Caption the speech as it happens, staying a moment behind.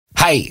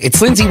Hey,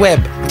 it's Lindsay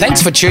Webb.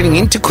 Thanks for tuning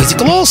in to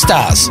Quizzical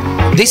All-Stars.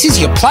 This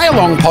is your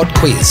play-along pod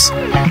quiz.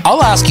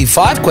 I'll ask you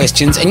 5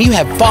 questions and you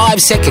have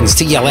 5 seconds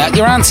to yell out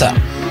your answer.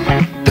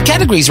 The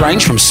categories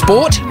range from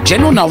sport,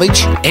 general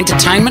knowledge,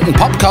 entertainment and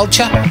pop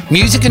culture,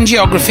 music and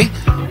geography.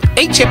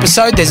 Each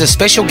episode there's a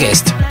special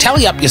guest.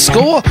 Tally up your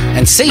score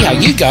and see how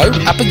you go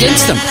up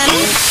against them.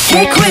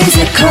 Get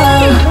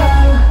Quizzical.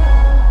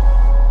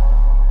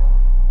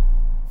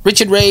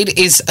 Richard Reid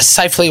is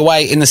safely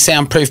away in the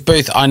soundproof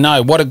booth. I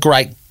know, what a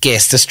great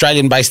guest,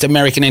 Australian-based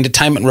American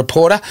entertainment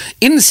reporter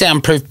in the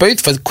soundproof booth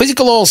for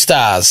Quizzical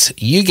All-Stars.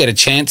 You get a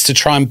chance to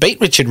try and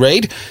beat Richard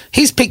Reid.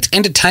 He's picked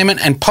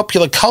entertainment and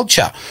popular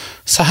culture.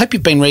 So I hope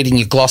you've been reading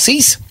your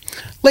glossies.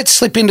 Let's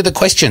slip into the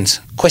questions.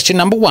 Question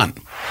number 1.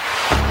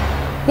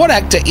 What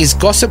actor is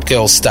Gossip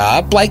Girl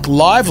star Blake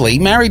Lively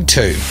married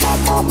to?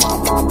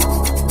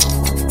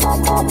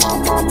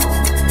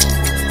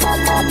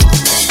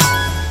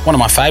 One of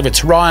my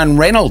favourites, Ryan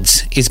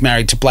Reynolds, is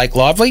married to Blake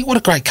Lively. What a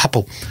great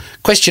couple.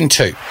 Question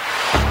 2.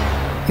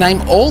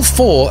 Name all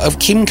 4 of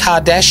Kim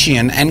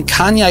Kardashian and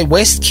Kanye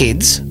West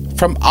kids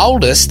from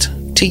oldest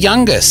to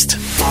youngest.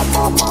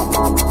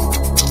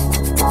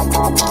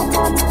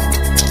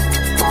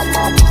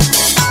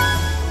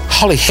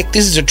 Holy heck,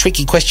 this is a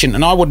tricky question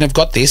and I wouldn't have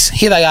got this.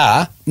 Here they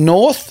are: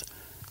 North,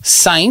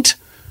 Saint,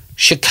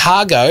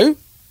 Chicago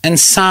and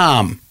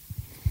Sam.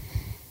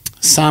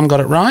 Sam got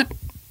it right.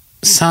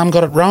 Sam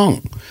got it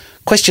wrong.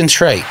 Question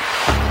 3.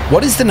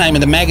 What is the name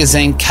of the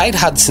magazine Kate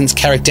Hudson's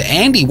character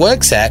Andy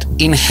works at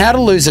in How to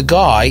Lose a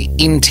Guy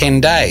in 10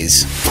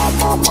 Days?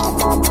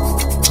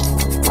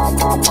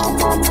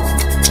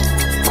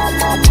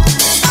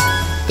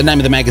 The name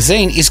of the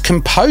magazine is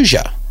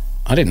Composure.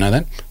 I didn't know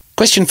that.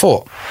 Question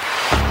 4.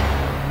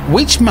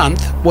 Which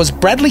month was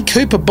Bradley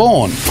Cooper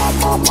born?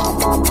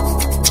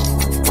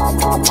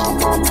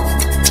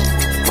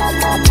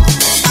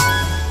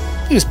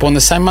 He was born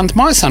the same month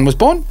my son was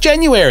born,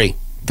 January,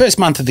 first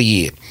month of the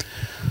year.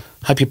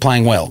 Hope you're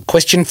playing well.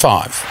 Question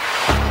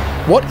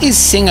 5. What is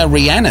singer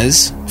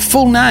Rihanna's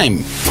full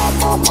name?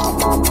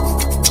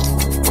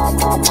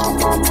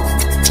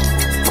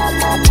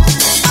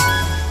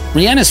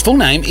 Rihanna's full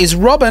name is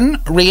Robin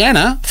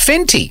Rihanna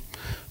Fenty.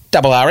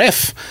 Double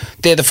RF.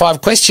 They're the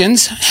 5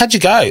 questions. How'd you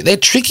go? They're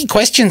tricky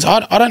questions. I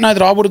don't know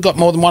that I would have got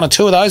more than 1 or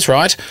 2 of those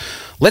right.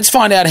 Let's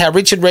find out how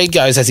Richard Reid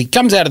goes as he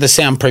comes out of the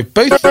soundproof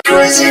booth.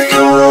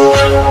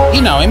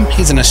 You know him.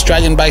 He's an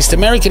Australian-based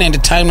American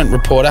entertainment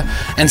reporter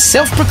and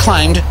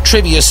self-proclaimed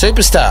trivia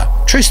superstar.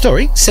 True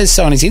story. Says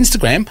so on his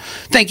Instagram.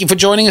 Thank you for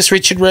joining us,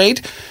 Richard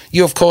Reid.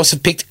 You, of course,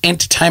 have picked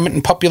entertainment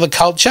and popular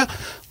culture.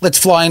 Let's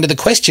fly into the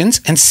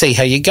questions and see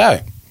how you go.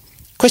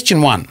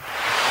 Question 1.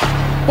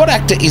 What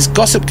actor is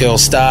Gossip Girl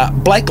star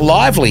Blake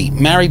Lively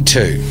married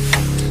to?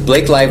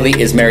 Blake Lively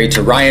is married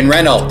to Ryan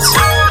Reynolds.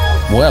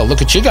 Well,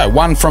 look at you go.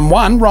 1 from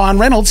 1. Ryan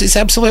Reynolds is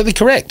absolutely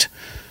correct.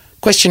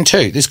 Question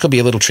 2. This could be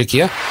a little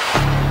trickier.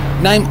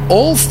 Name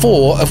all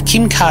 4 of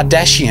Kim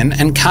Kardashian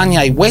and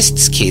Kanye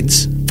West's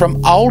kids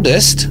from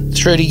oldest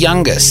through to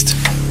youngest.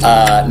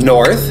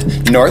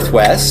 North,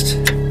 Northwest,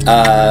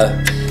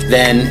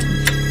 then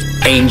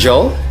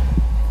Angel,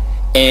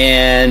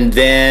 and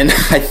then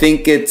I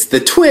think it's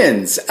the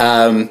twins,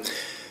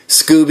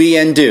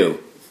 Scooby and Doo.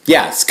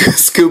 Yeah,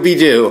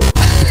 Scooby-Doo.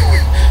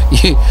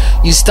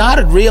 You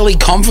started really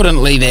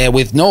confidently there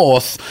with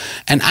North,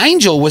 and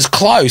Angel was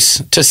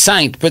close to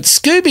Saint, but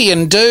Scooby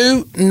and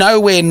Doo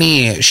nowhere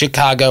near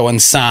Chicago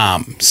and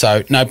Sam.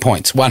 So no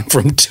points. 1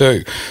 from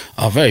 2.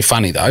 Oh, very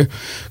funny though.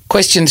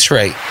 Question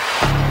 3.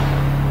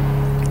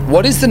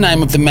 What is the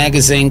name of the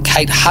magazine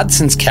Kate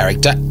Hudson's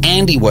character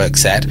Andy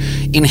works at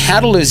in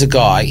How to Lose a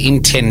Guy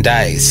in 10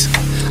 Days?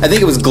 I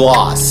think it was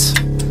Gloss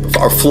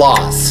or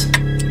Floss.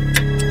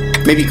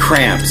 Maybe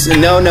Cramps.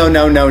 No.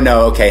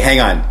 Okay,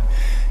 hang on.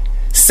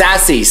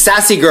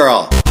 Sassy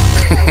Girl.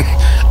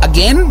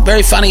 Again,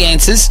 very funny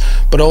answers,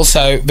 but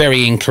also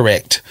very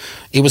incorrect.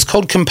 It was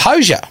called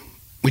Composure,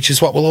 which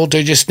is what we'll all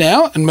do just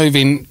now and move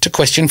in to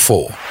question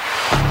 4.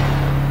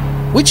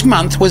 Which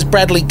month was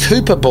Bradley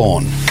Cooper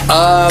born?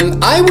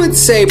 I would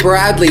say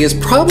Bradley is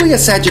probably a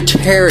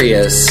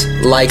Sagittarius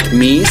like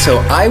me, so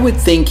I would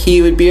think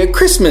he would be a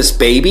Christmas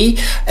baby,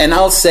 and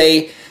I'll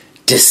say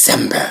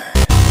December.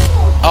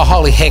 Oh,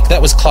 holy heck,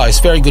 that was close.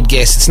 Very good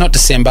guess. It's not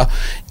December.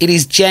 It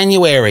is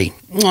January.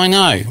 I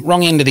know,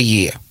 wrong end of the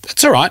year.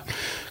 That's all right.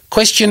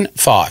 Question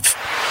 5.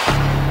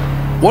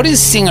 What is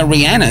singer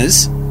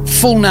Rihanna's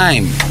full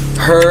name?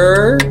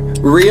 Her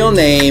real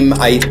name,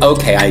 is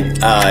Robin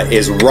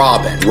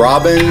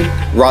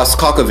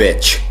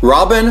Roskovich,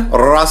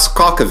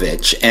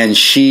 and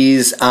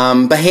she's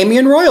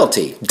Bahamian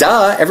royalty.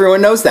 Duh,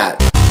 everyone knows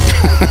that.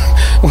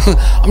 Well,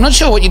 I'm not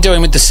sure what you're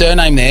doing with the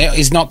surname there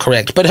is not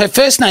correct, but her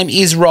first name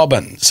is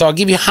Robin, so I'll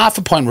give you half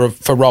a point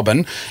for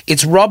Robin.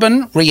 It's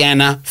Robin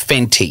Rihanna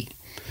Fenty.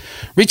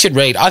 Richard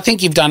Reid, I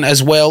think you've done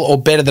as well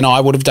or better than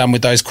I would have done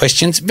with those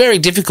questions. Very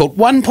difficult.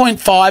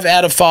 1.5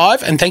 out of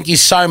 5, and thank you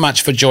so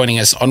much for joining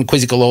us on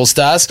Quizzical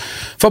All-Stars.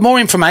 For more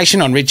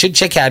information on Richard,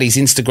 check out his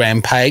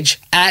Instagram page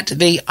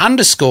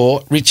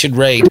 @_Richard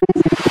Reid.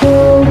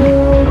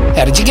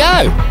 How did you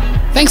go?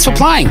 Thanks for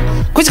playing.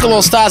 Quizzical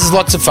All Stars is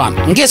lots of fun.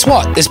 And guess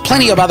what? There's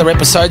plenty of other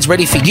episodes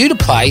ready for you to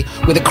play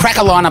with a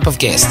cracker lineup of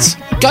guests.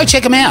 Go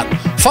check them out.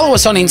 Follow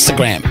us on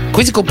Instagram,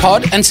 Quizzical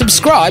Pod, and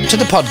subscribe to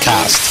the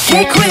podcast.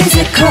 Get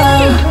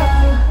quizzical.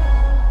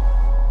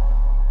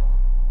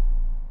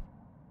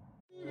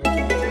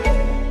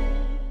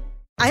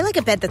 I like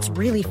a bed that's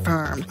really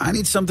firm. I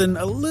need something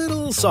a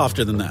little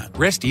softer than that.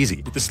 Rest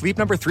easy. With the Sleep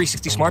Number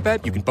 360 smart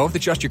bed, you can both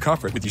adjust your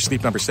comfort with your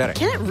Sleep Number setting.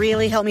 Can it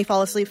really help me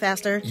fall asleep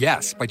faster?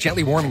 Yes, by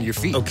gently warming your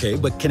feet. Okay,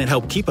 but can it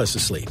help keep us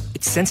asleep?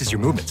 It senses your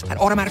movements and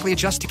automatically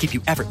adjusts to keep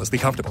you effortlessly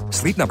comfortable.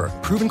 Sleep Number,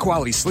 proven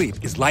quality sleep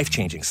is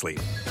life-changing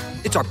sleep.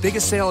 It's our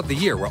biggest sale of the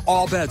year where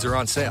all beds are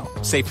on sale.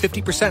 Save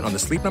 50% on the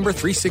Sleep Number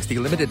 360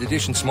 limited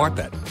edition smart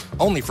bed.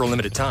 Only for a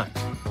limited time.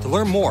 To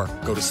learn more,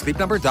 go to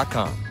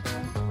sleepnumber.com.